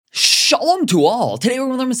Shalom to all. Today we're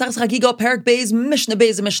going to learn Masechus Chagiga, Parak Beis, Mishnah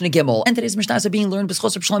Beis, and Mishnah Gimel. And today's Mishnahs are being learned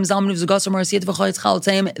b'schos Reb Shlomo Zalman Uvzugas Marasiyat V'Chayitz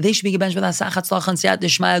Chalatzim. They should be gebenched with Asachat Tzlach and Siyat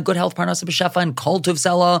Dishmaya, good health, Parnasa B'Shefa, and Kol Tov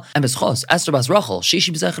Sela. And b'schos Esther Bas Rachel, Shishi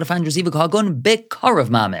B'Zech Refan Reziva Kagon B'Karav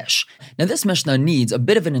Mamish. Now this Mishnah needs a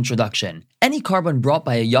bit of an introduction. Any carbon brought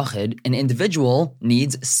by a yachid, an individual,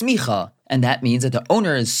 needs smicha. And that means that the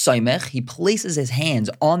owner is soymech, he places his hands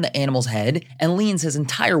on the animal's head and leans his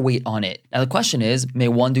entire weight on it. Now the question is, may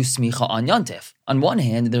one do smicha on Yontif? On one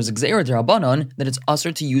hand, there's a gzeira d'Rabbanan that it's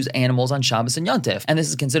usher to use animals on Shabbos and Yontif, and this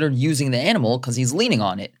is considered using the animal because he's leaning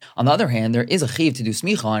on it. On the other hand, there is a chiv to do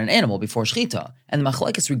smicha on an animal before shchita, and the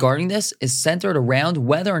machlekes regarding this is centered around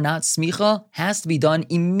whether or not smicha has to be done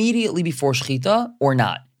immediately before shchita or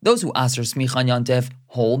not. Those who aser smicha on Yontif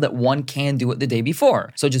hold that one can do it the day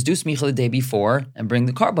before. So just do smicha the day before and bring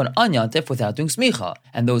the carbon on Yontif without doing smicha.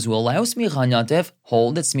 And those who allow smicha on Yontif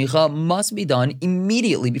hold that smicha must be done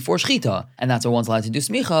immediately before shchita. And that's why one's allowed to do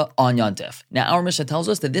smicha on Yontif. Now our Mishnah tells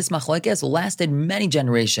us that this machlekes lasted many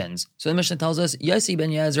generations. So the Mishnah tells us, Yossi ben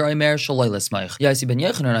Yezer Omer shaloi l'smeich. Yossi ben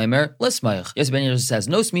Yochanan Omer l'smeich. Yossi ben Yezer says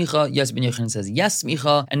no smicha. Yossi ben Yochanan says yes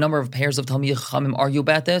smicha. A number of pairs of Talmidei Chachamim argue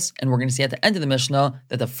about this. And we're going to see at the end of the Mishnah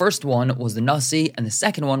that the first one was the Nasi and the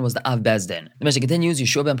second one was the Av Bezdin. The Mishnah continues,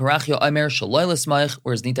 Yeshua ben Parachia Omer shaloi l'smeich,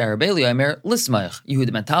 whereas Nita Rabbeinu Omer l'smeich.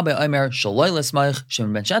 Yehud ben Tabe Omer shaloi l'smeich.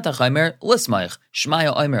 Shimon ben Shetach Omer l'smeich.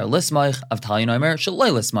 Shmaya Omer l'smeich. Avtalion Omer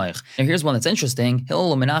shaloi l'smeich. Now here's one that's interesting.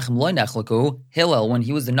 Hillel and Menachem lo nechlaku. Hillel, when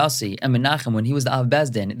he was the Nasi, and Menachem, when he was the Av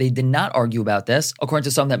Bezdin, they did not argue about this. According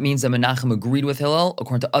to some, that means that Menachem agreed with Hillel.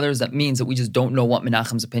 According to others, that means that we just don't know what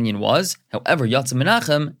Menachem's opinion was. However, Yatsa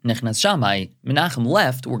Menachem, Nechnas Shammai. Menachem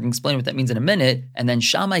left. We're going to explain what that means in a minute. And then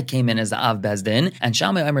Shammai came in as the Av Bezdin. And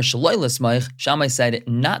Shammai Omer shaloi l'smeich. Shammai said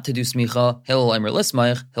not to do smicha. Hillel Omer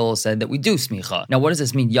l'smeich. Hillel said that we do smicha. Now, what does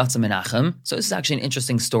this mean, Yatsa Menachem? So this is actually an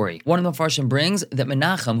interesting story. One of the Farshim brings that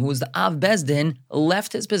Menachem, who was the Av Bezdin,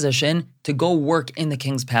 left his position to go work in the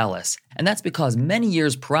king's palace. And that's because many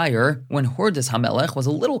years prior, when Hordis HaMelech was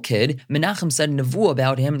a little kid, Menachem said nevuah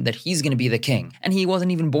about him that he's going to be the king. And he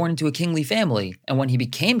wasn't even born into a kingly family. And when he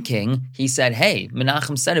became king, he said, hey,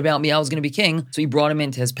 Menachem said about me I was going to be king, so he brought him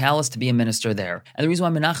into his palace to be a minister there. And the reason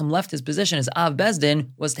why Menachem left his position as Av Bezdin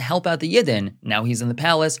was to help out the Yidden. Now he's in the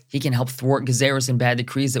palace, he can help thwart gezeros and bad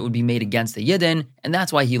decrees that would be made against the Yidden, and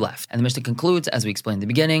that's why he left. And the Mishnah concludes, as we explained in the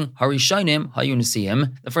beginning, Harishonim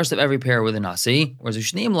Hayunasim, the first of every pair were the Nasi, whereas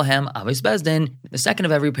Ushneim Lahem Avis Bezdin, the second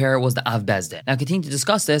of every pair was the Av Bezdin. Now, continue to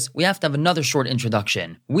discuss this, we have to have another short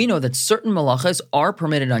introduction. We know that certain malachas are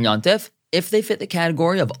permitted on Yontif if they fit the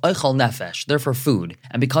category of oichal nefesh, they're for food.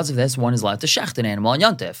 And because of this, one is allowed to shecht an animal on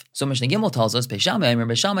Yontif. So Mishnah Gimel tells us,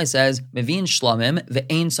 Beishamai says, Mevin shlamim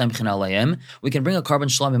ve'ein samchin aleim. We can bring a carbon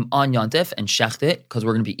shlamim on Yontif and shecht it, because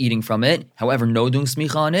we're going to be eating from it. However, no doing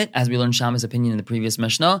smicha on it, as we learned Shammai's opinion in the previous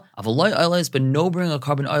Mishnah. Avaloi oilas, but no bring a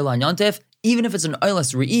carbon oil on Yontif, even if it's an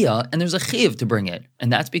oilas re'iyah, and there's a chiv to bring it.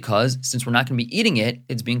 And that's because, since we're not going to be eating it,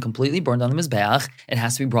 it's being completely burned on the mizbeach, it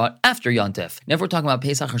has to be brought after Yontif. Now, if we're talking about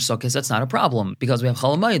Pesach or Sukkot, that's not a problem, because we have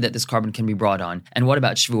Chalamayid that this carbon can be brought on. And what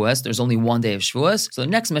about Shavuos? There's only one day of Shavuos, so the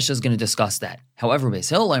next Mishnah is going to discuss that. However, Beis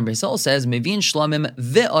Hillel says, Mevin shlamim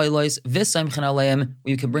ve'oilos v'samchin aleim.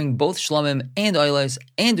 We can bring both shlamim and oilos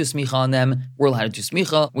and do smicha on them. We're allowed to do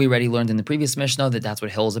smicha. We already learned in the previous Mishnah that that's what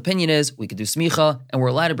Hillel's opinion is. We could do smicha, and we're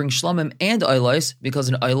allowed to bring shlamim and oilos because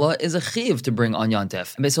an oila is a chiv to bring on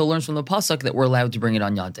Yontif. And Beis Hillel learns from the pasuk that we're allowed to bring it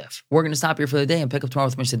on Yontif. We're going to stop here for the day and pick up tomorrow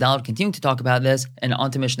with Mishnah Daled, continue to talk about this, and on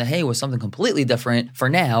to Mishnah Hey with something completely different. For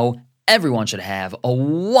now, everyone should have a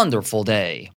wonderful day.